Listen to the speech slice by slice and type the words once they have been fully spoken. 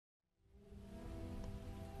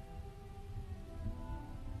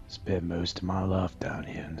Spent most of my life down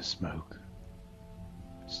here in the smoke.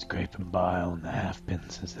 Scraping by on the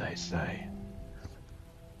halfpence, as they say.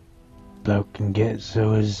 Bloke can get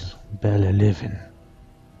so as barely living.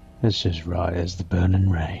 It's just right as the burning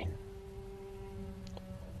rain.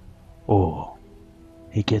 Or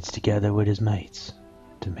he gets together with his mates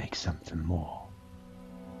to make something more.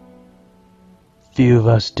 Few of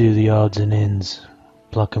us do the odds and ends,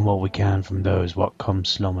 plucking what we can from those what come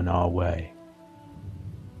slumming our way.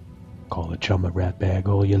 Call a chum a rat bag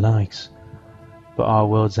all you likes, but our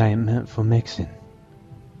worlds ain't meant for mixing.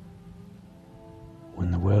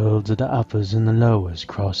 When the worlds of the uppers and the lowers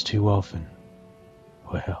cross too often,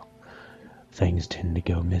 well, things tend to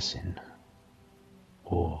go missing.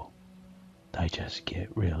 Or they just get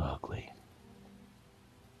real ugly.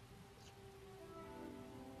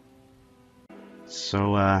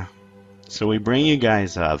 So we bring you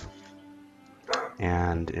guys up,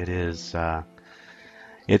 and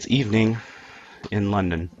it's evening in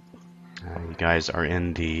London. You guys are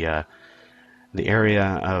in the area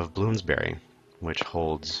of Bloomsbury, which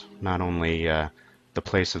holds not only the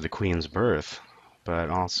place of the Queen's birth, but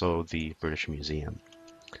also the British Museum.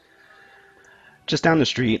 Just down the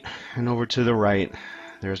street and over to the right,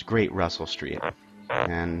 there's Great Russell Street,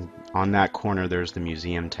 and on that corner there's the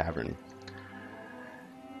Museum Tavern.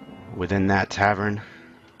 Within that tavern,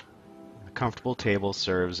 a comfortable table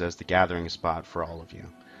serves as the gathering spot for all of you.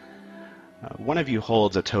 One of you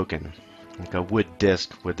holds a token, like a wood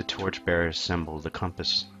disc with the Torchbearers symbol, the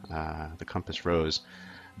compass rose,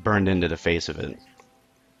 burned into the face of it.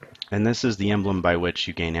 And this is the emblem by which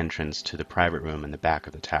you gain entrance to the private room in the back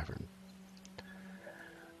of the tavern.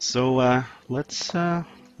 So let's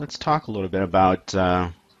talk a little bit about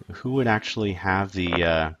who would actually have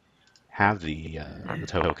the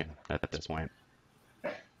token at this point.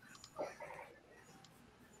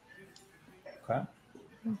 Okay.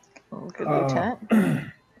 Good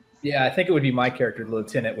lieutenant. Yeah, I think it would be my character. The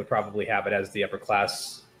lieutenant would probably have it as the upper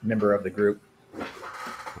class member of the group.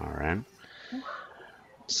 All right.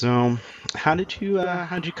 So, how did you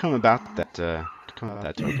come about that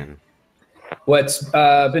token? Well, it's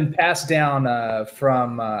been passed down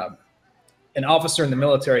from an officer in the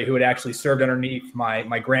military who had actually served underneath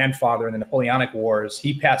my grandfather in the Napoleonic Wars.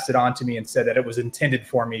 He passed it on to me and said that it was intended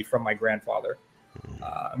for me from my grandfather.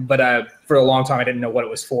 But for a long time, I didn't know what it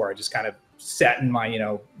was for. I just kind of sat in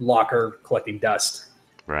my locker collecting dust.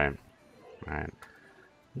 Right.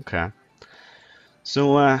 Okay.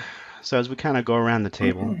 So as we kind of go around the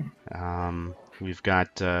table, we've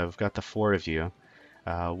got the four of you,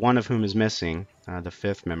 one of whom is missing, the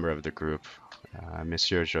fifth member of the group,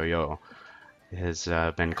 Monsieur Joyot, has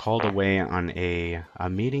been called away on a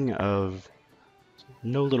meeting of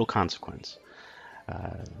no little consequence.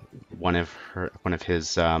 One of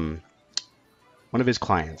his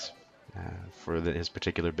clients for his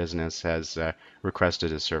particular business has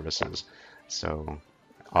requested his services, so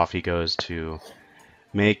off he goes to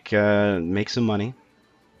make some money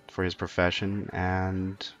for his profession,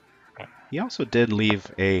 and he also did leave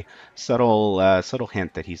a subtle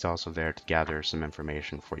hint that he's also there to gather some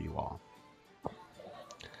information for you all.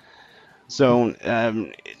 So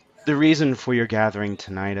the reason for your gathering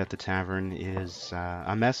tonight at the tavern is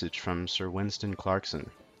a message from Sir Winston Clarkson,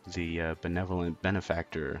 the benevolent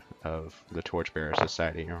benefactor of the Torchbearers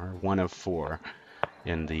Society, or one of four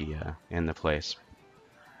in the place.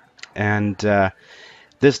 And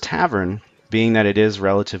this tavern, being that it is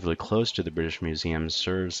relatively close to the British Museum,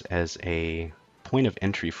 serves as a point of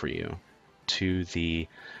entry for you to the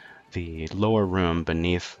lower room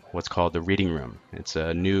beneath what's called the reading room. It's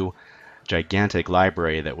a new gigantic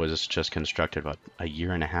library that was just constructed about a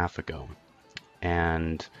year and a half ago,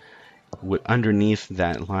 and underneath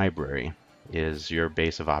that library is your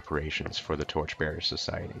base of operations for the Torchbearers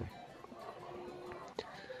Society.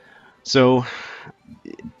 So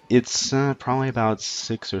it's probably about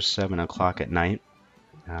 6 or 7 o'clock at night.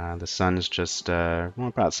 The sun's just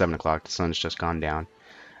about 7 o'clock. The sun's just gone down,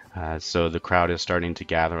 so the crowd is starting to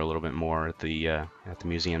gather a little bit more at the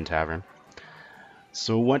Museum Tavern.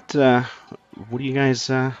 So what do you guys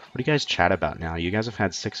chat about now? You guys have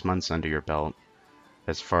had 6 months under your belt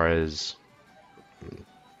as far as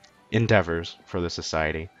endeavors for the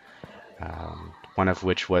society. One of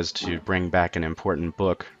which was to bring back an important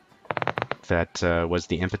book that was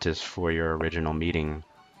the impetus for your original meeting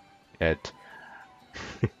at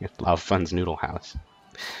Lao Fun's Noodle House.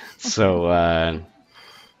 So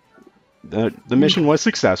the mission was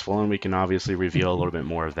successful, and we can obviously reveal a little bit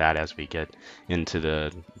more of that as we get into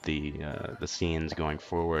the scenes going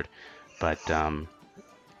forward. But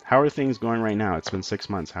how are things going right now? It's been 6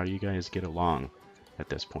 months. How do you guys get along at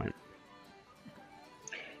this point?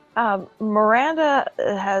 Miranda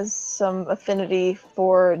has some affinity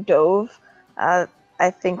for Dove. I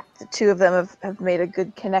think the two of them have made a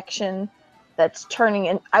good connection that's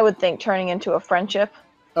I would think, turning into a friendship.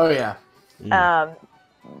 Oh, yeah.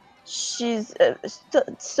 She's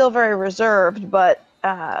still very reserved, but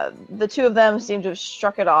the two of them seem to have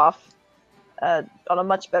struck it off on a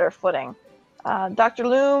much better footing. Dr.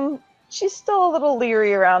 Loom, she's still a little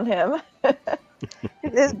leery around him.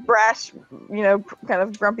 His brash, kind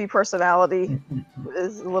of grumpy personality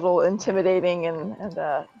is a little intimidating and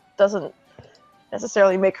doesn't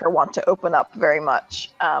necessarily make her want to open up very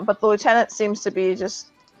much. But the lieutenant seems to be just,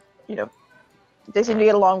 they seem to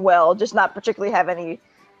get along well, just not particularly have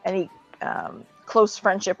any close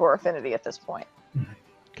friendship or affinity at this point.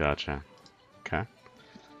 Gotcha. Okay.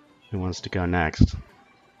 Who wants to go next?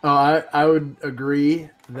 Oh, I would agree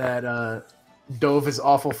that Dove is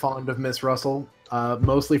awful fond of Miss Russell,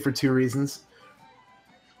 mostly for two reasons.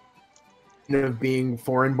 Being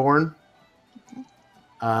foreign-born,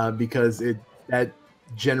 because that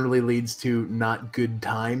generally leads to not good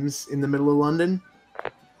times in the middle of London.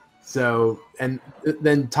 So, and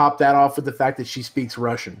then top that off with the fact that she speaks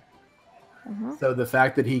Russian. Mm-hmm. So the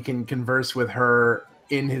fact that he can converse with her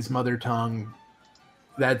in his mother tongue,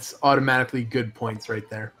 that's automatically good points right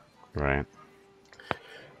there. Right.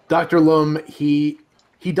 Dr. Lum, he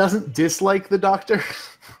doesn't dislike the doctor.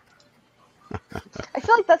 I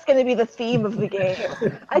feel like that's going to be the theme of the game.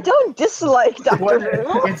 I don't dislike Dr.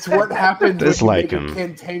 Lum. It's what happens dislike when you make a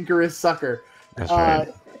cantankerous sucker. That's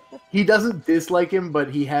right. He doesn't dislike him, but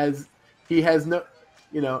he has no,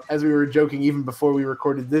 as we were joking even before we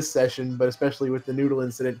recorded this session, but especially with the noodle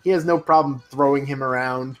incident, he has no problem throwing him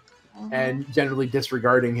around and generally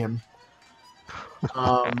disregarding him.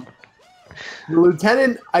 The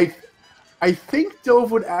lieutenant, I think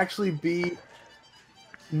Dove would actually be.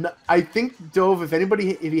 I think Dove,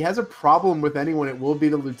 if he has a problem with anyone, it will be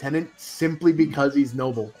the lieutenant, simply because he's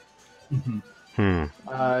noble.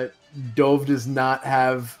 Mm-hmm. Dove does not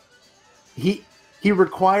have. He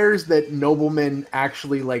requires that noblemen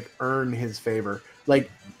actually earn his favor. Like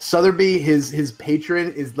Sotheby, his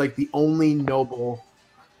patron, is the only noble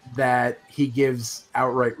that he gives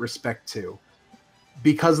outright respect to,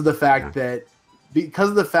 because of the fact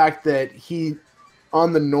that he,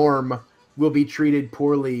 on the norm, will be treated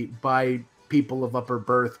poorly by people of upper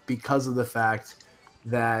birth because of the fact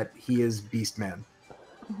that he is Beastman.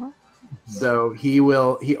 Mm-hmm. So he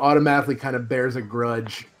automatically kind of bears a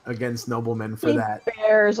grudge against noblemen for that.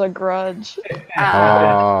 Bears a grudge.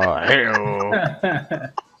 Oh,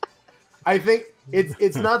 hell. I think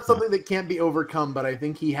it's not something that can't be overcome, but I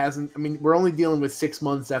think he hasn't. I mean, we're only dealing with 6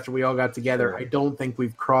 months after we all got together. I don't think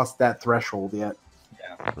we've crossed that threshold yet.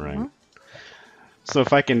 Yeah. Right. Mm-hmm. So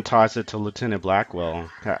if I can toss it to Lieutenant Blackwell,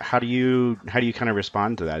 how do you kind of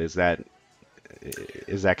respond to that? Is that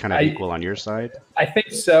kind of equal on your side? I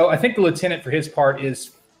think so. I think the lieutenant, for his part,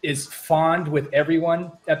 is fond with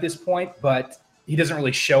everyone at this point, but he doesn't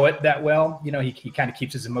really show it that well. He kind of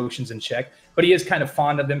keeps his emotions in check, but he is kind of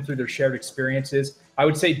fond of them through their shared experiences. I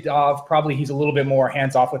would say Dov, probably he's a little bit more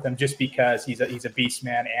hands off with them just because he's a beast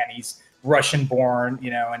man and he's Russian born,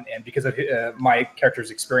 and because of my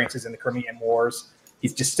character's experiences in the Crimean Wars,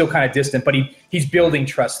 he's just still kind of distant, but he's building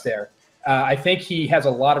trust there. I think he has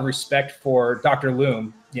a lot of respect for Dr.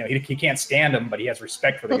 Loom. He can't stand him, but he has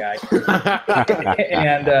respect for the guy.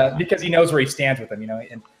 And because he knows where he stands with him,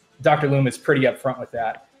 and Dr. Loom is pretty upfront with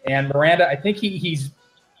that. And Miranda, I think he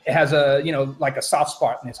has a, a soft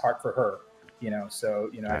spot in his heart for her,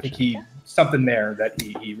 so, Gotcha. I think something there that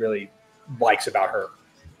he really likes about her.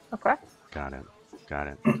 Okay. Got it.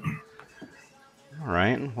 All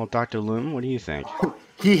right. Well, Dr. Loom, what do you think?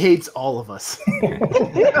 He hates all of us.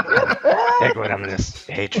 Equanimous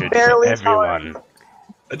hatred for everyone.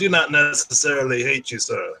 I do not necessarily hate you,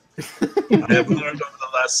 sir. I have learned over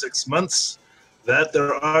the last 6 months that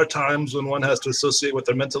there are times when one has to associate with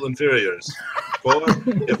their mental inferiors. For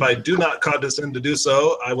if I do not condescend to do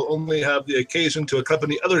so, I will only have the occasion to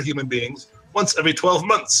accompany other human beings once every 12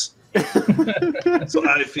 months. So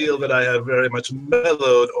I feel that I have very much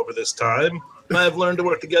mellowed over this time, and I have learned to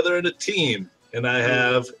work together in a team, and I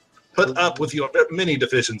have put up with your many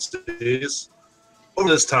deficiencies over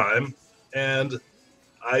this time, and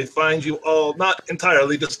I find you all not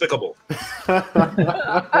entirely despicable.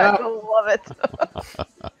 I love it.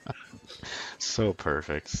 So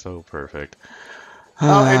perfect.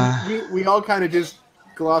 And we all kind of just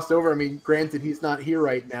glossed over. I mean, granted, he's not here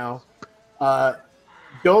right now.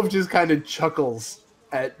 Dove just kind of chuckles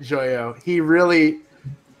at Joyo. He really,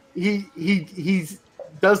 he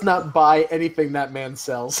does not buy anything that man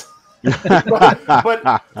sells. but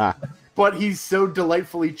but he's so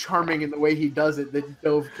delightfully charming in the way he does it that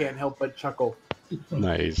Dove can't help but chuckle.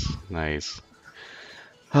 Nice, nice.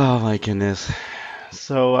 Oh my goodness.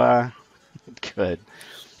 So, good.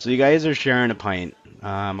 So you guys are sharing a pint,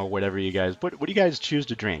 or whatever you guys. What do you guys choose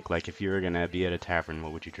to drink? Like, if you were gonna be at a tavern,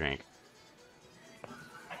 what would you drink?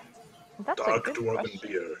 That's a Dark good dwarven question.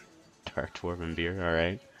 beer. Dark dwarven beer. All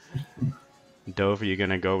right. Dove, are you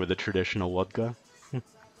gonna go with the traditional vodka?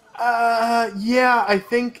 Yeah, I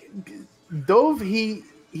think Dove he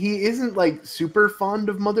isn't like super fond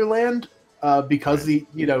of Motherland, because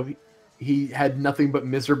he had nothing but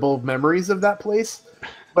miserable memories of that place.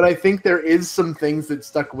 But I think there is some things that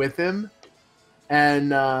stuck with him,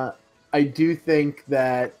 and I do think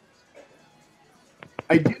that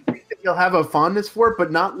he'll have a fondness for it,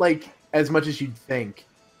 but not like as much as you'd think.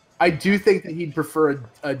 I do think that he'd prefer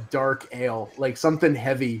a dark ale, like something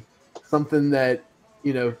heavy, something that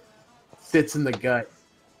sits in the gut.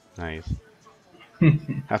 Nice.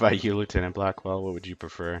 How about you, Lieutenant Blackwell? What would you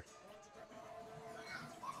prefer?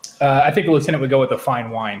 I think the lieutenant would go with a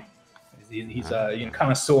fine wine. He's a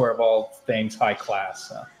connoisseur of all things high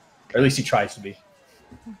class, or at least he tries to be.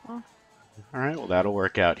 All right, well, that'll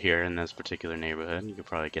work out here in this particular neighborhood. You could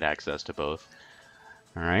probably get access to both.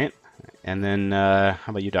 All right, and then how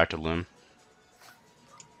about you, Dr. Loom?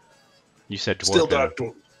 You said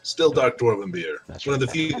dwarf. Still dark dwarven beer. That's One of the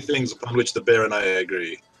few things upon which the bear and I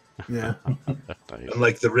agree. Yeah. Nice.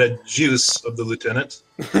 Unlike the red juice of the lieutenant.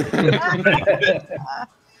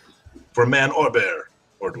 For man or bear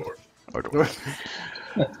or dwarf. Or dwarf.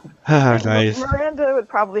 Ah, nice. Miranda would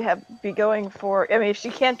probably be going for. I mean, if she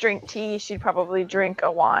can't drink tea, she'd probably drink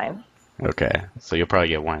a wine. Okay, so you'll probably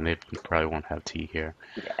get wine. They probably won't have tea here.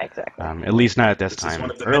 Yeah, exactly. At least not at this This is time.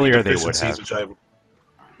 one of the many Earlier they would deficiencies have.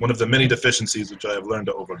 one of the many deficiencies which I have learned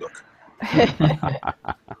to overlook.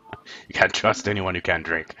 You can't trust anyone who can't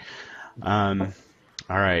drink. All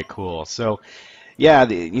right, cool. So, yeah,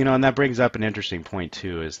 and that brings up an interesting point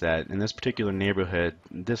too, is that in this particular neighborhood,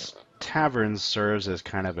 this tavern serves as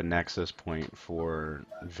kind of a nexus point for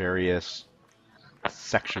various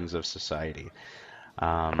sections of society.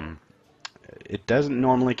 It doesn't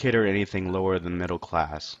normally cater to anything lower than middle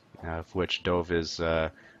class, of which Dove is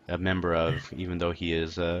a member of, even though he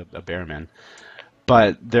is a bearman.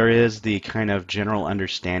 But there is the kind of general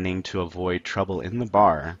understanding to avoid trouble in the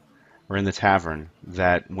bar or in the tavern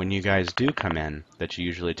that when you guys do come in, that you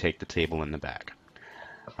usually take the table in the back.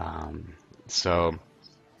 And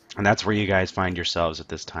that's where you guys find yourselves at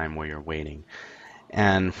this time where you're waiting.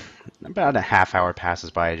 And about a half hour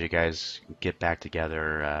passes by as you guys get back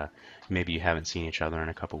together. Maybe you haven't seen each other in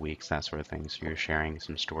a couple weeks, that sort of thing. So you're sharing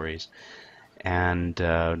some stories. And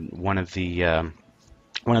one of the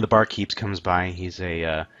barkeeps comes by. He's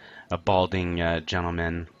a balding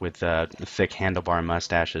gentleman with thick handlebar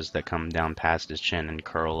mustaches that come down past his chin and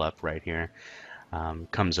curl up right here.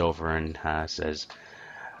 Comes over and says,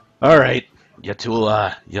 "All right, you two,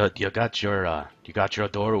 you got your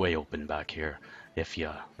doorway open back here. If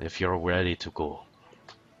you're ready to go."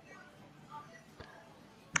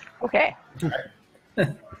 Okay.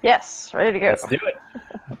 Yes, ready to go. Let's do it.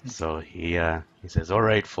 So he says, "All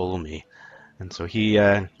right, follow me." And so he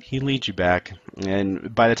leads you back.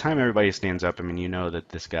 And by the time everybody stands up, I mean, you know that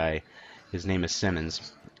this guy, his name is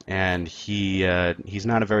Simmons, and he's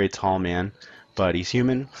not a very tall man, but he's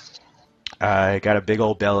human. Got a big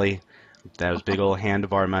old belly, those big old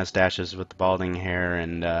handlebar mustaches with the balding hair,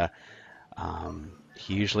 and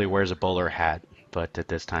he usually wears a bowler hat, but at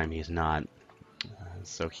this time he's not.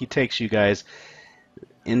 So he takes you guys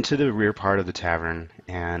into the rear part of the tavern,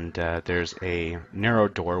 and there's a narrow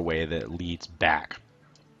doorway that leads back.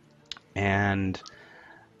 And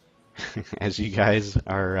as you guys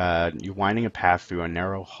are you're winding a path through a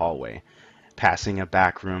narrow hallway, passing a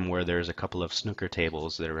back room where there's a couple of snooker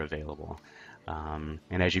tables that are available. And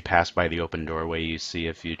as you pass by the open doorway, you see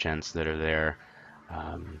a few gents that are there,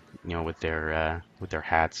 with their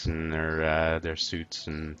hats and their suits,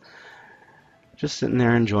 and just sitting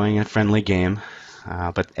there enjoying a friendly game.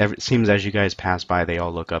 But it seems as you guys pass by, they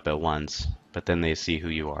all look up at once, but then they see who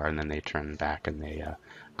you are, and then they turn back and they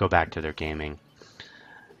go back to their gaming.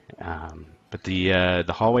 But the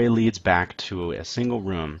hallway leads back to a single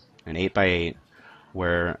room, an 8x8,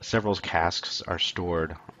 where several casks are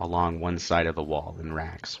stored along one side of the wall in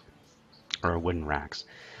racks, or wooden racks.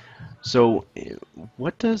 So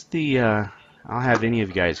what does I'll have any of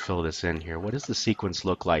you guys fill this in here. What does the sequence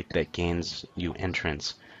look like that gains you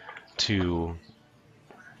entrance to,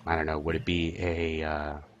 I don't know, would it be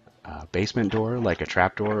a basement door, like a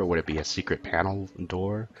trap door, or would it be a secret panel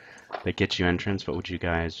door that gets you entrance? What would you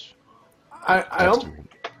guys estimate?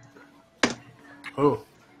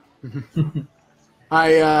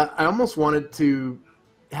 I almost wanted to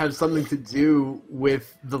have something to do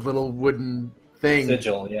with the little wooden thing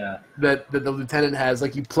Sigil, yeah. that the lieutenant has.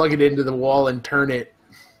 Like you plug it into the wall and turn it.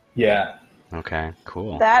 Yeah. Okay,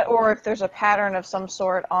 cool. That, or if there's a pattern of some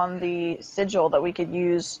sort on the sigil that we could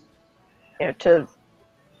use, to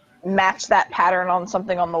match that pattern on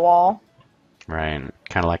something on the wall. Right,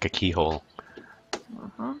 kind of like a keyhole.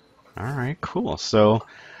 Uh-huh. All right, cool. So,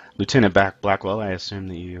 Lieutenant Blackwell, I assume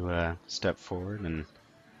that you step forward, and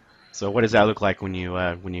so what does that look like when you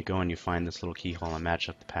go and you find this little keyhole and match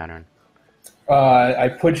up the pattern? I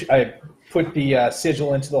put the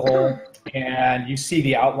sigil into the hole, and you see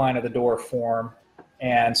the outline of the door form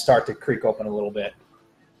and start to creak open a little bit.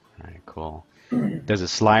 All right, cool. Does it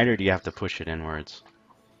slide, or do you have to push it inwards?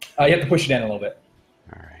 You have to push it in a little bit.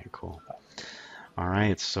 All right, cool. All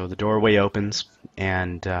right, so the doorway opens,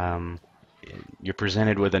 and you're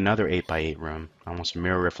presented with another 8x8 room, almost a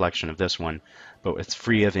mirror reflection of this one, but it's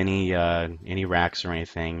free of any racks or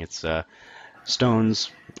anything. It's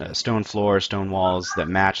stones, stone floor, stone walls that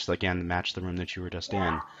match the room that you were just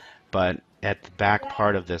in. But at the back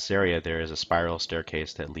part of this area, there is a spiral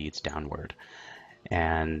staircase that leads downward,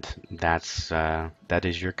 and that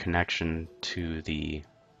is your connection to the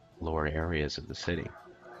lower areas of the city.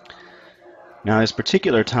 Now, this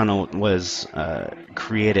particular tunnel was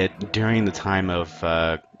created during the time of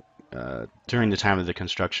the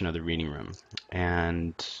construction of the reading room,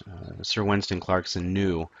 and Sir Winston Clarkson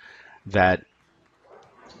knew that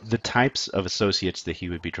the types of associates that he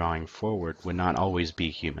would be drawing forward would not always be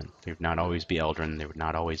human. They would not always be Eldrin. They would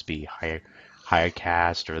not always be high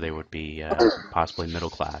caste, or they would be possibly middle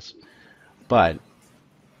class. But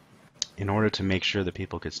in order to make sure that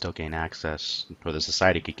people could still gain access, or the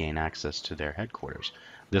society could gain access to their headquarters,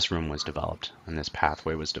 this room was developed, and this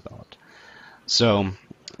pathway was developed. So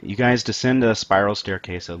you guys descend a spiral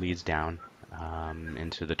staircase that leads down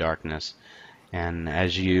into the darkness. And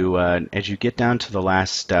as you get down to the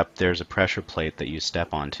last step, there's a pressure plate that you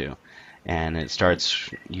step onto, and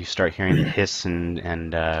you start hearing the hiss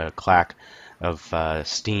and clack of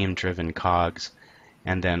steam-driven cogs,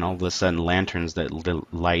 and then all of a sudden lanterns that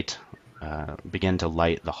begin to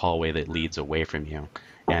light the hallway that leads away from you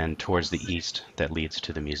and towards the east that leads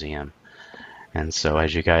to the museum. And so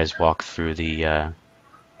as you guys walk through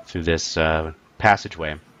this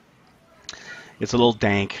passageway, it's a little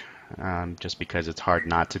dank. Just because it's hard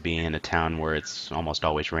not to be in a town where it's almost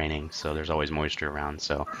always raining, so there's always moisture around,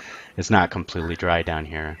 so it's not completely dry down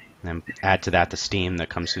here. And add to that the steam that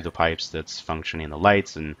comes through the pipes that's functioning the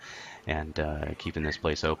lights and keeping this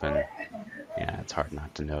place open. Yeah, it's hard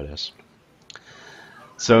not to notice.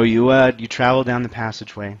 So you travel down the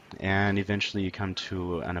passageway, and eventually you come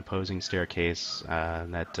to an opposing staircase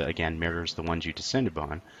that again mirrors the ones you descended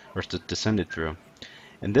through.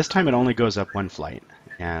 And this time it only goes up one flight,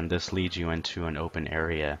 and this leads you into an open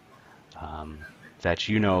area that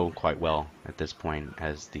you know quite well at this point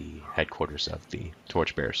as the headquarters of the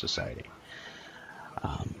Torchbearers Society.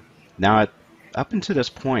 Now, up until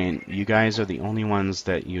this point, you guys are the only ones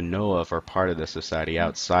that you know of are part of the society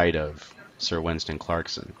outside of Sir Winston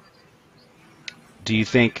Clarkson. Do you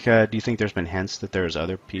think there's been hints that there's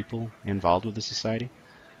other people involved with the society?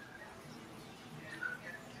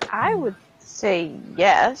 I would say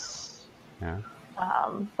yes. Yeah.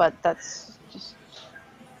 But that's just,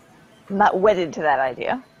 I'm not wedded to that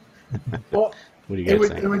idea. Well, what do you guys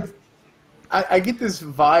think? I get this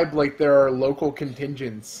vibe like there are local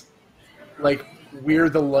contingents. Like, we're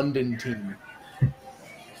the London team.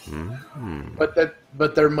 Mm-hmm.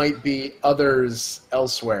 But there might be others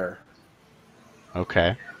elsewhere.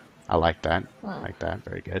 Okay. I like that. I like that.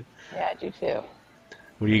 Very good. Yeah, I do too.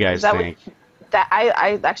 What do you guys think?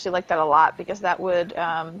 I actually like that a lot, because that would,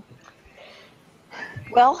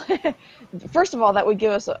 well, first of all, that would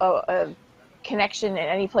give us a connection in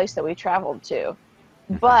any place that we traveled to.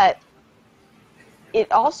 But it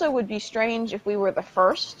also would be strange if we were the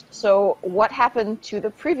first. So what happened to the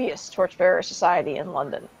previous Torchbearer Society in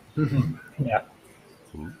London? Yeah.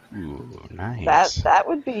 Ooh, nice. That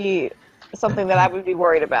would be something that I would be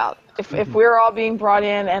worried about. If we're all being brought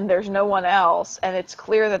in and there's no one else, and it's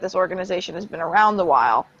clear that this organization has been around a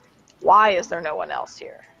while, why is there no one else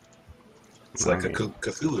here? It's like a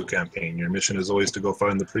Cthulhu campaign. Your mission is always to go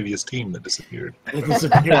find the previous team that disappeared. It's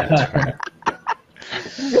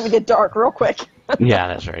going to get dark real quick. Yeah,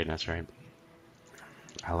 that's right. That's right.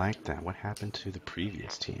 I like that. What happened to the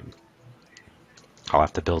previous team? I'll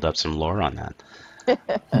have to build up some lore on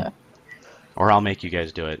that. Or I'll make you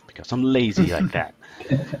guys do it because I'm lazy like that.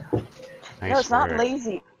 No, it's not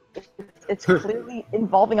lazy. It's clearly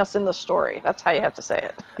involving us in the story. That's how you have to say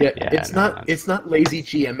it. Yeah, Yeah, it's no, not lazy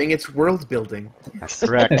GMing, it's world building. That's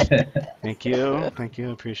correct. Thank you. Thank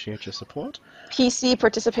you. Appreciate your support. PC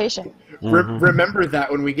participation. Mhm. Remember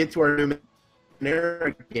that when we get to our new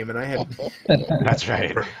Numenera game, and I had That's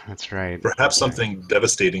right. That's right. Perhaps something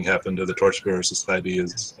devastating happened to the Torchbearers Society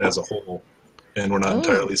as a whole, and we're not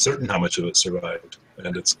entirely certain how much of it survived,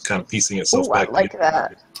 and it's kind of piecing itself Ooh, I back. like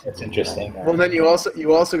that. That's interesting. well, then you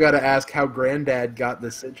also got to ask how Granddad got the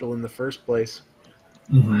sigil in the first place.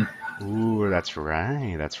 Mm-hmm. Ooh, that's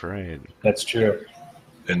right. That's right. That's true.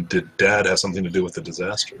 And did Dad have something to do with the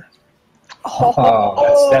disaster?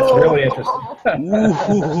 Oh, that's really interesting.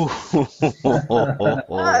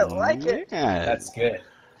 I like it. Yeah. That's good.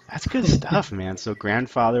 That's good stuff, man. So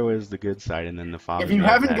grandfather was the good side, and then the father. If you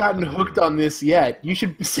haven't gotten hooked on this yet, you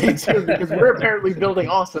should stay tuned because we're apparently building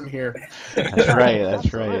awesome here. That's right.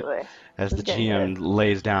 That's right. Absolutely. As the It's getting GM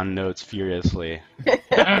lays down notes furiously.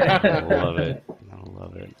 I love it. I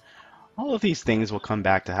love it. All of these things will come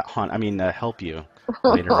back to help you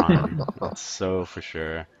later on. That's so for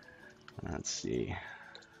sure. Let's see.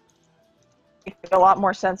 It makes a lot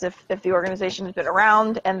more sense if the organization has been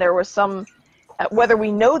around and there was some, whether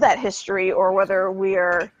we know that history or whether we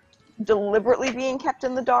are deliberately being kept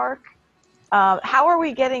in the dark. How are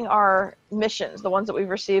we getting our missions, the ones that we've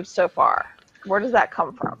received so far? Where does that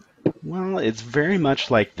come from? Well, it's very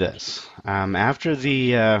much like this. After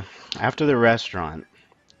the restaurant,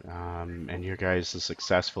 and your guys'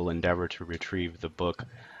 successful endeavor to retrieve the book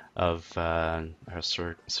of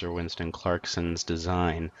Sir Winston Clarkson's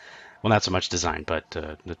design. Well, not so much design, but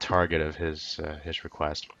the target of his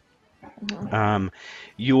request.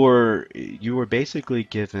 You were basically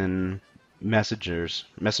given messengers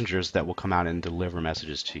that will come out and deliver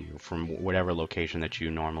messages to you from whatever location that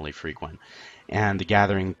you normally frequent, and the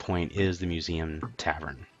gathering point is the Museum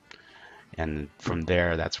Tavern, and from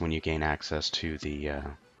there, that's when you gain access to the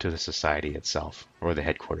society itself or the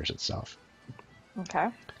headquarters itself. Okay.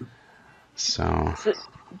 So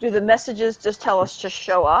do the messages just tell us to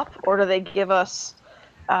show up, or do they give us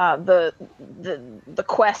the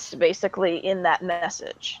quest basically in that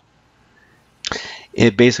message?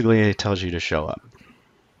 it basically tells you to show up.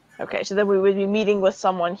 Okay, so then we would be meeting with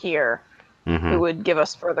someone here Mm-hmm. who would give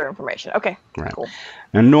us further information. Okay, Right. cool.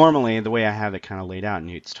 And normally, the way I have it kind of laid out, and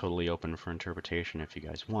it's totally open for interpretation if you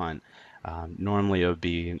guys want, normally it would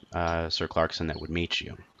be Sir Clarkson that would meet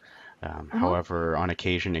you. However, on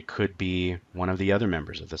occasion, it could be one of the other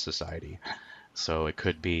members of the society. So it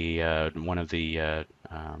could be one of the,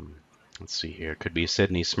 let's see here, it could be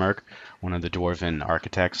Sidney Smirk, one of the dwarven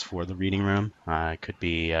architects for the reading room. It could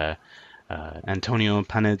be Antonio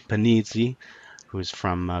Panizzi, who's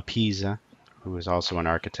from Pisa, who is also an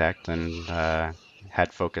architect and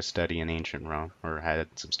had focused study in ancient Rome, or had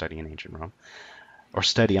some study in ancient Rome. Or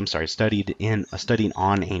studied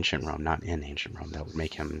on ancient Rome, not in ancient Rome. That would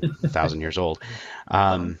make him 1,000 years old.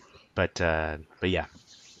 But yeah.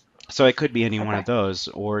 So it could be any one of those,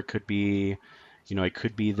 or it could be, it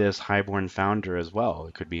could be this highborn founder as well.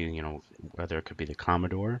 It could be, whether it could be the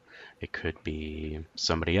Commodore, it could be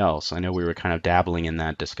somebody else. I know we were kind of dabbling in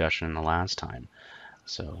that discussion the last time.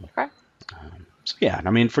 So, so yeah,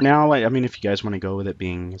 for now, if you guys want to go with it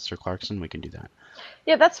being Sir Clarkson, we can do that.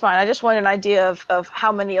 Yeah, that's fine. I just want an idea of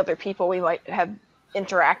how many other people we might have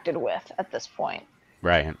interacted with at this point.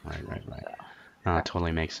 Right.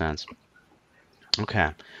 Totally makes sense.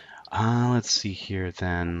 Okay. Let's see here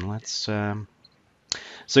then. Let's.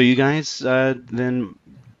 So you guys then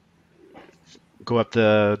go up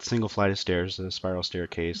the single flight of stairs, the spiral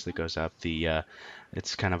staircase that goes up.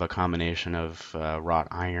 It's kind of a combination of wrought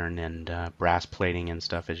iron and brass plating and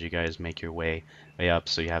stuff as you guys make your way up.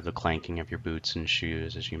 So you have the clanking of your boots and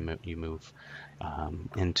shoes as you move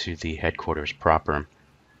into the headquarters proper.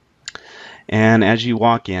 And as you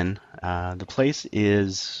walk in, the place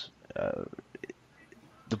is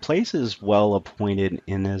well appointed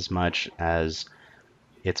in as much as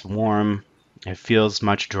it's warm. It feels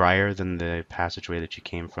much drier than the passageway that you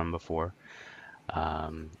came from before.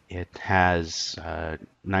 It has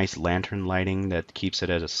nice lantern lighting that keeps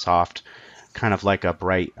it at a soft, kind of like a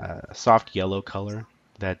bright, soft yellow color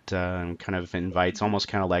that kind of invites almost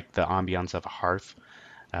kind of like the ambiance of a hearth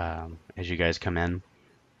as you guys come in.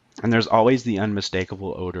 And there's always the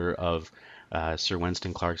unmistakable odor of Sir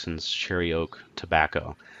Winston Clarkson's cherry oak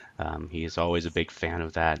tobacco. He's always a big fan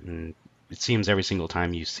of that, and it seems every single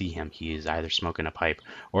time you see him, he is either smoking a pipe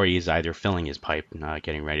or he's either filling his pipe and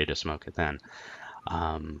getting ready to smoke it then.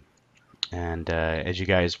 And as you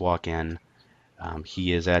guys walk in,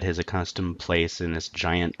 he is at his accustomed place in this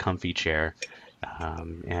giant comfy chair.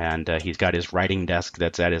 And he's got his writing desk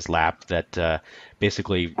that's at his lap that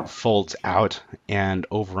basically folds out and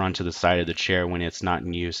over onto the side of the chair when it's not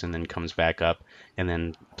in use, and then comes back up and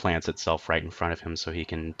then plants itself right in front of him so he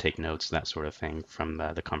can take notes, that sort of thing, from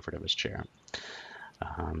the comfort of his chair.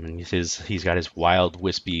 And he's got his wild,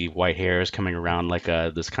 wispy white hairs coming around like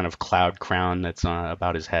this kind of cloud crown that's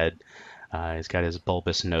about his head. He's got his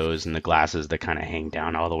bulbous nose and the glasses that kind of hang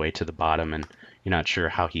down all the way to the bottom, and you're not sure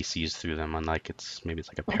how he sees through them, unlike maybe it's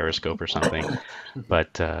like a periscope or something.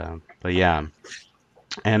 But yeah.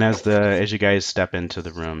 And as you guys step into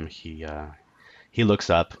the room, he looks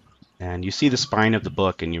up, and you see the spine of the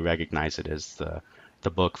book, and you recognize it as the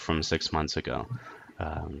book from 6 months ago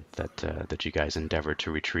that you guys endeavored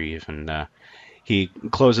to retrieve. And he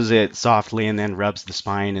closes it softly and then rubs the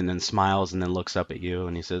spine and then smiles and then looks up at you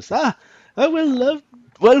and he says,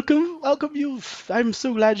 welcome you. I'm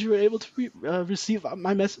so glad you were able to receive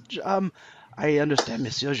my message. I understand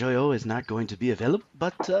Monsieur Joyot is not going to be available,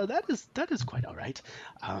 but that is quite all right.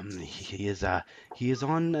 He is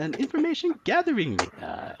on an information gathering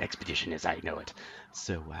expedition, as I know it.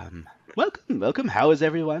 So welcome. How is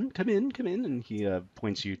everyone? Come in. And he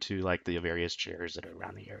points you to like the various chairs that are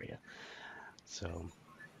around the area. So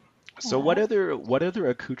what other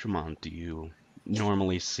accoutrement do you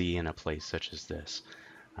normally see in a place such as this?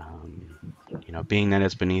 Being that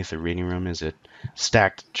it's beneath a reading room, is it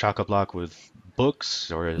stacked chock-a-block with books,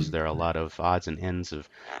 or is there a lot of odds and ends of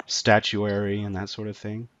statuary and that sort of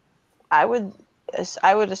thing? I would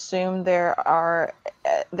assume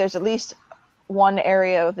there's at least one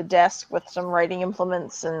area of the desk with some writing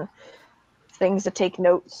implements and things to take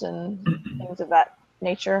notes and things of that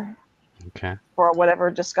nature. Okay. For whatever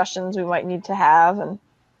discussions we might need to have and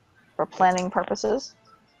for planning purposes.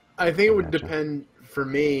 I think it would depend, for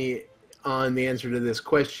me, on the answer to this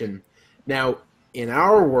question. Now, in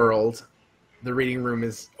our world, the reading room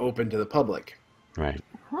is open to the public. Right.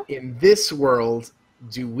 In this world,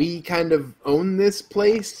 do we kind of own this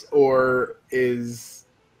place, or is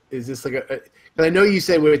this like a? Because I know you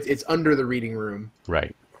said it's under the reading room.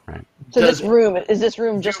 Right. So is this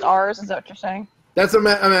room just ours? Is that what you're saying? That's what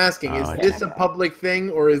I'm asking. Is this a okay. public thing,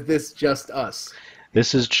 or is this just us?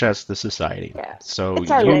 This is just the society. Yeah. So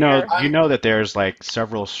It's our you know that there's like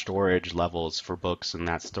several storage levels for books and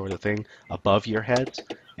that sort of thing above your heads,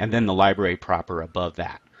 and then the library proper above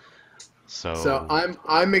that. So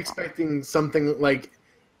I'm expecting something like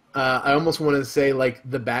I almost want to say like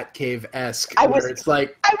the Batcave-esque, where it's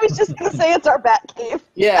like I was just gonna say it's our bat cave.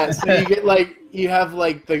 yeah. So you have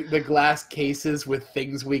the glass cases with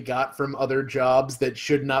things we got from other jobs that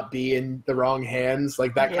should not be in the wrong hands,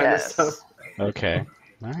 like that kind of stuff. Okay.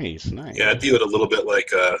 Nice. Yeah, I'd view it a little bit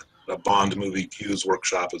like a Bond movie Q's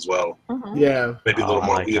workshop as well. Mm-hmm. Yeah. Maybe a little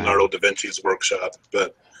more like Leonardo da Vinci's workshop,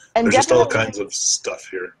 but And there's just all kinds of stuff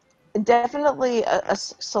here. Definitely a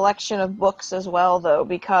selection of books as well, though,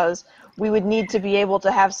 because we would need to be able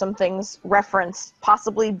to have some things referenced,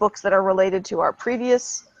 possibly books that are related to our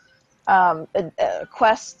previous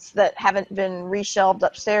quests that haven't been reshelved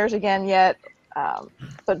upstairs again yet,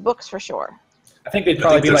 but books for sure. I think they'd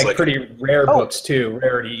probably be there's like pretty rare books too,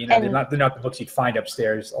 rarity. And- They're not the books you'd find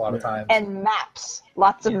upstairs a lot of times. And maps,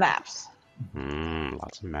 lots of maps.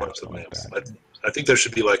 Lots of maps. Lots of I like maps. that. I think there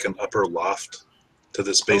should be like an upper loft to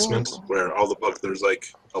this basement where all the books, there's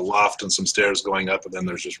like a loft and some stairs going up, and then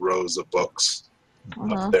there's just rows of books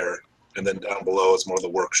up there. And then down below is more the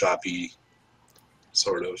workshop-y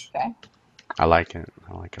sort of. Okay. I like it.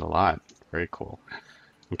 I like it a lot. Very cool.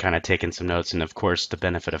 I'm kind of taking some notes, and of course, the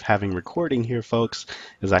benefit of having recording here, folks,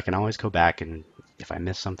 is I can always go back, and if I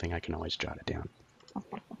miss something, I can always jot it down.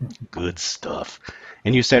 Good stuff.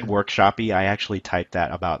 And you said workshop-y. I actually typed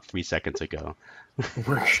that about 3 seconds ago.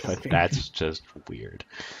 But that's just weird.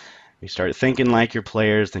 You start thinking like your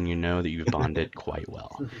players, then you know that you've bonded quite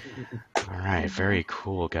well. All right, very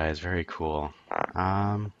cool, guys. Very cool.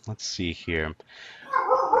 Let's see here.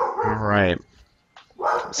 All right.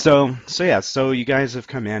 So you guys have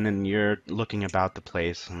come in and you're looking about the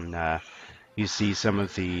place, and you see some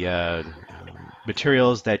of the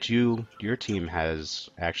materials that your team has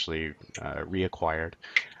actually reacquired.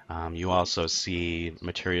 You also see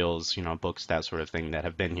materials, books, that sort of thing, that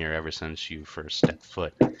have been here ever since you first stepped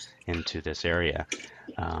foot into this area.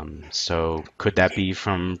 So could that be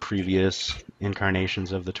from previous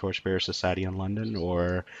incarnations of the Torchbearers Society in London,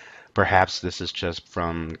 or perhaps this is just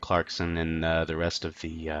from Clarkson and the rest of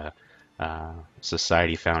the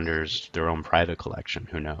society founders, their own private collection?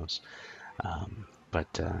 Who knows?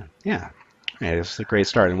 But yeah, Yeah, it's a great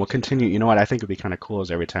start, and we'll continue. You know what I think would be kind of cool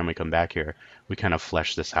is every time we come back here, we kind of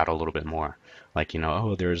flesh this out a little bit more. Like,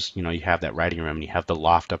 oh, there's, you have that writing room, and you have the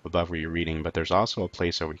loft up above where you're reading, but there's also a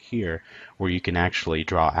place over here where you can actually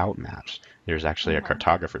draw out maps. There's actually a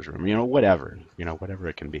cartographer's room, whatever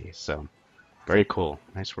it can be. So, very cool.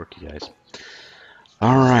 Nice work, you guys.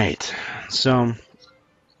 All right. So,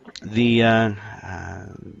 the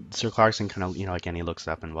Sir Clarkson kind of, again, he looks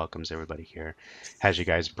up and welcomes everybody here, has you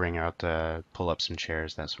guys pull up some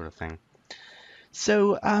chairs, that sort of thing.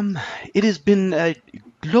 So, it has been a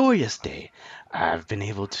glorious day. I've been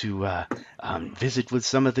able to visit with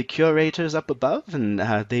some of the curators up above, and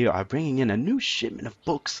they are bringing in a new shipment of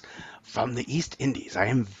books from the East Indies. I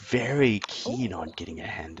am very keen on getting a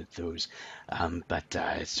hand at those. But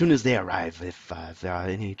as soon as they arrive, if there are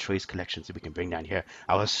any choice collections that we can bring down here,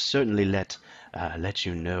 I will certainly let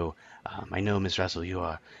you know. I know, Miss Russell, you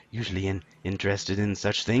are usually interested in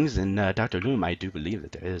such things, and Dr. Loom, I do believe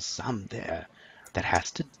that there is some there that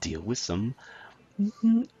has to deal with some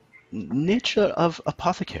nature of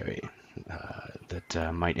apothecary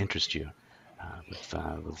that might interest you.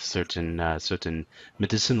 With certain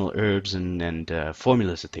medicinal herbs and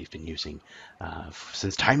formulas that they've been using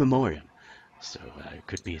since time immemorial. So it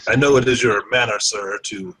could be. I know it is your manner, sir,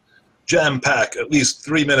 to jam-pack at least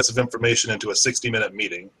 3 minutes of information into a 60-minute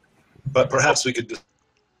meeting, but perhaps we could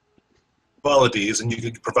qualities, and you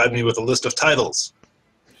could provide me with a list of titles.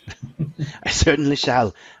 I certainly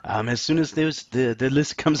shall. As soon as the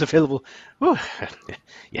list comes available. Whew,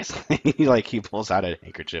 yes, he pulls out a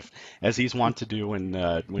handkerchief, as he's wont to do when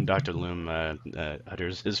Dr. Loom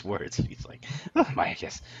utters his words. He's like, oh my,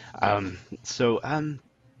 yes.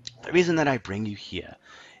 The reason that I bring you here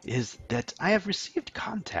is that I have received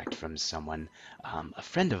contact from someone, a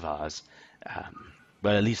friend of ours,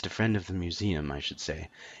 well, at least a friend of the museum, I should say.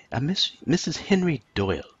 Mrs. Henry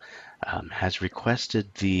Doyle has requested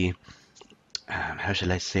the, how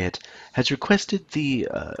shall I say it, has requested the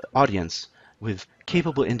audience with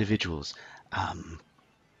capable individuals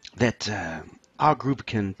that our group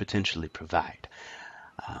can potentially provide.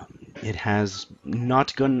 It has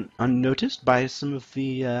not gone unnoticed by some of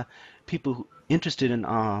the people interested in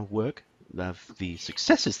our work, of the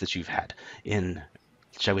successes that you've had in,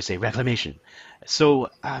 shall we say, reclamation. So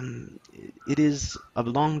it is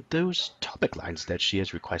along those topic lines that she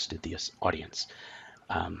has requested the audience.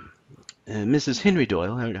 Mrs. Henry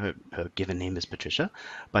Doyle, her given name is Patricia,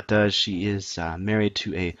 but she is married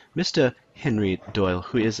to a Mr. Henry Doyle,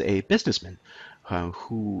 who is a businessman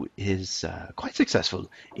who is quite successful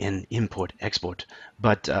in import-export,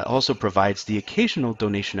 but also provides the occasional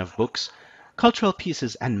donation of books, cultural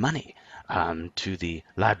pieces, and money to the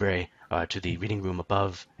library, to the reading room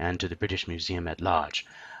above, and to the British Museum at large.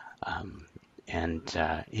 And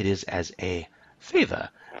it is as a favor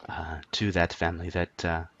to that family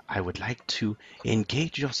that I would like to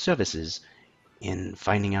engage your services in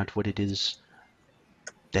finding out what it is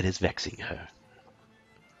that is vexing her.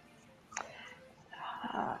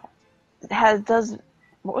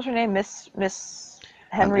 What was her name? Miss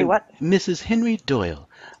Henry what? Mrs. Henry Doyle.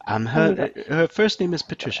 Her first name is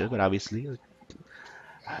Patricia, but obviously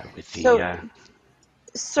with the. So,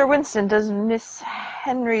 Sir Winston, does Miss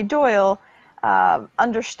Henry Doyle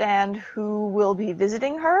understand who will be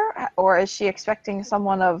visiting her, or is she expecting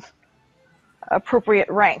someone of appropriate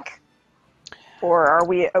rank, or are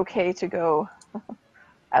we okay to go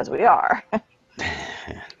as we are?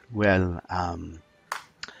 Well,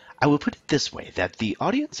 I will put it this way, that the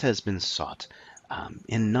audience has been sought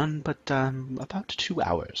in none but about 2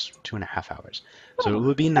 hours, 2.5 hours. So it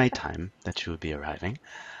will be nighttime that she will be arriving.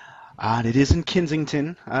 And it is in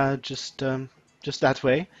Kensington, just that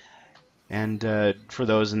way. And for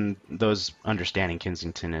those understanding,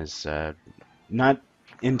 Kensington is not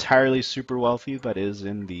entirely super wealthy, but is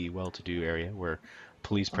in the well-to-do area where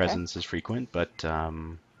police presence is frequent. But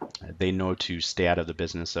they know to stay out of the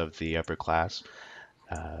business of the upper class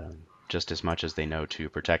just as much as they know to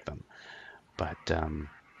protect them. But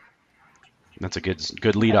that's a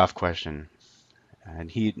good lead-off question.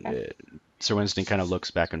 And Sir Winston kind of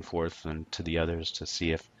looks back and forth and to the others to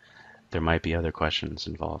see if there might be other questions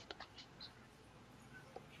involved.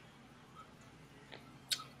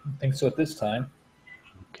 I think so at this time.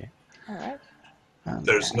 Okay. All right.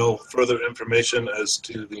 There's no further information as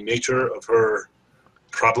to the nature of her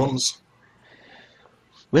problems?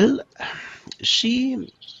 Well,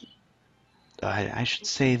 I should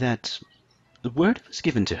say that the word was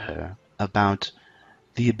given to her about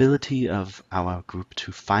the ability of our group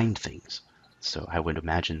to find things. So I would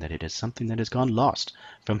imagine that it is something that has gone lost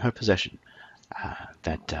from her possession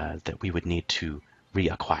that we would need to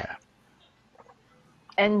reacquire.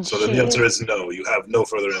 And So then the answer is no. You have no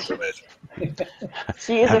further information.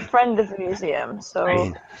 she is a friend of the museum, so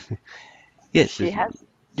I- yes, she has.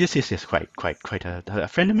 yes, quite a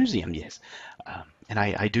friend of the museum, yes. And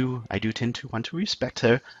I do tend to want to respect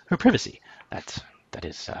her privacy. That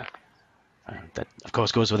is that of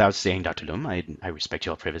course goes without saying, Dr. Loom. I respect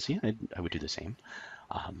your privacy. I would do the same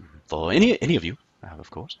for any of you,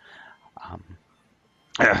 of course. Um,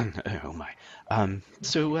 oh my.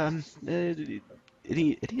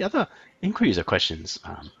 Any other inquiries or questions?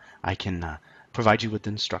 I can provide you with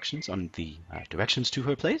instructions on the directions to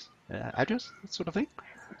her place, address, that sort of thing.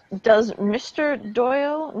 Does Mr.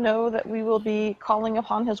 Doyle know that we will be calling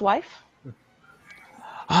upon his wife?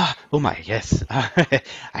 Oh my, yes. I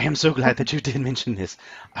am so glad that you did mention this.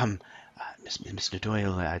 Mr.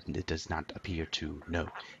 Doyle it does not appear to know.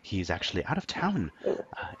 He's actually out of town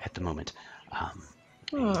at the moment.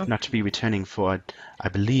 Not to be returning for, I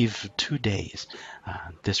believe, 2 days.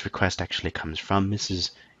 This request actually comes from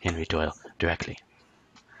Mrs. Henry Doyle directly.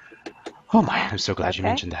 Oh my, I'm so glad you Okay.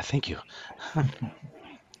 mentioned that. Thank you.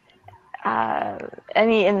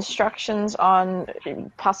 Any instructions on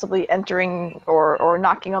possibly entering or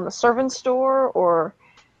knocking on the servant's door, or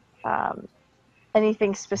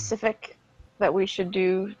anything specific that we should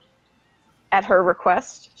do at her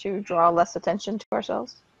request to draw less attention to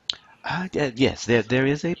ourselves? Yes, there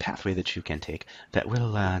is a pathway that you can take that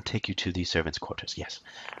will take you to the servants' quarters. Yes,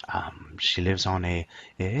 she lives on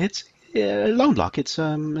it's a lone block. It's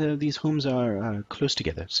these homes are close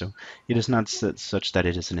together, so it is not such that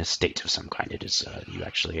it is an estate of some kind. It is you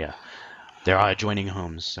actually there are adjoining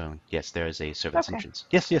homes. So yes, there is a servants' Okay. entrance.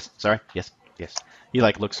 Yes, sorry, yes. He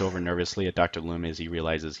like looks over nervously at Dr. Loom as he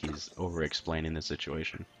realizes he's over-explaining the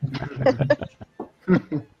situation.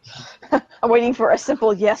 I'm waiting for a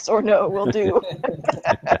simple yes or no will do.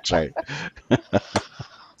 That's right.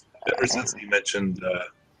 Ever since he mentioned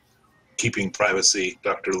keeping privacy,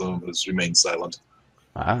 Dr. Loom has remained silent.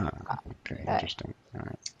 Okay, interesting. All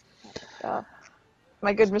right.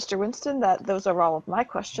 My good Mr. Winston, those are all of my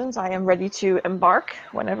questions. I am ready to embark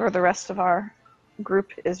whenever the rest of our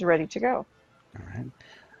group is ready to go. All right.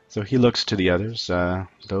 So he looks to the others.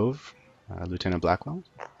 Dove, Lieutenant Blackwell.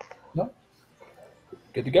 No.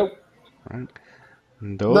 Good to go. All right.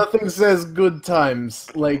 And Dove. Nothing says good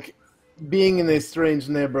times like being in a strange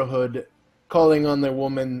neighborhood, calling on a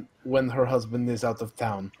woman when her husband is out of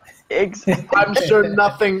town. Exactly. I'm sure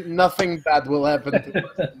nothing bad will happen to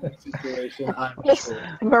us in that situation. I'm Yes. sure.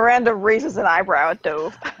 Miranda raises an eyebrow at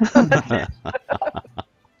Dove.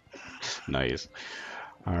 Nice.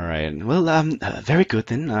 All right. Well, very good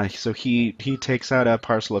then. So he takes out a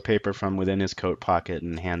parcel of paper from within his coat pocket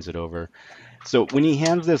and hands it over. So when he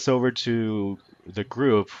hands this over to the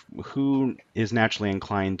group, who is naturally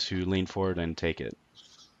inclined to lean forward and take it?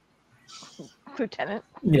 Lieutenant.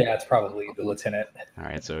 Yeah, it's probably the lieutenant. All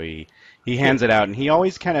right. So he hands it out, and he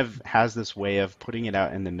always kind of has this way of putting it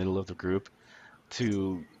out in the middle of the group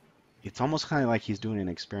to. It's almost kind of like he's doing an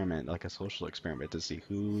experiment, like a social experiment, to see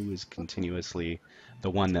who is continuously the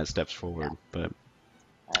one that steps forward. But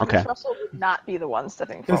okay. Miss Russell would not be the one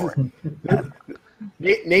stepping forward.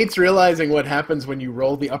 Nate's realizing what happens when you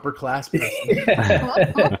roll the upper class person. Get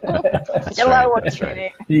a lot of work to do,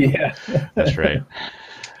 Nate. Yeah. That's right.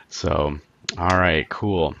 So, all right,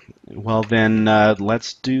 cool. Well, then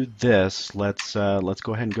let's do this. Let's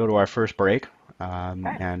go ahead and go to our first break,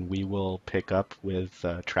 and we will pick up with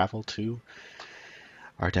travel to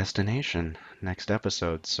our destination next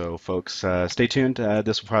episode. So, folks, stay tuned.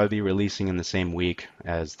 This will probably be releasing in the same week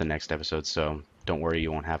as the next episode, so don't worry,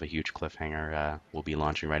 you won't have a huge cliffhanger. We'll be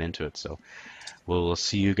launching right into it. So, we'll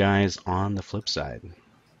see you guys on the flip side.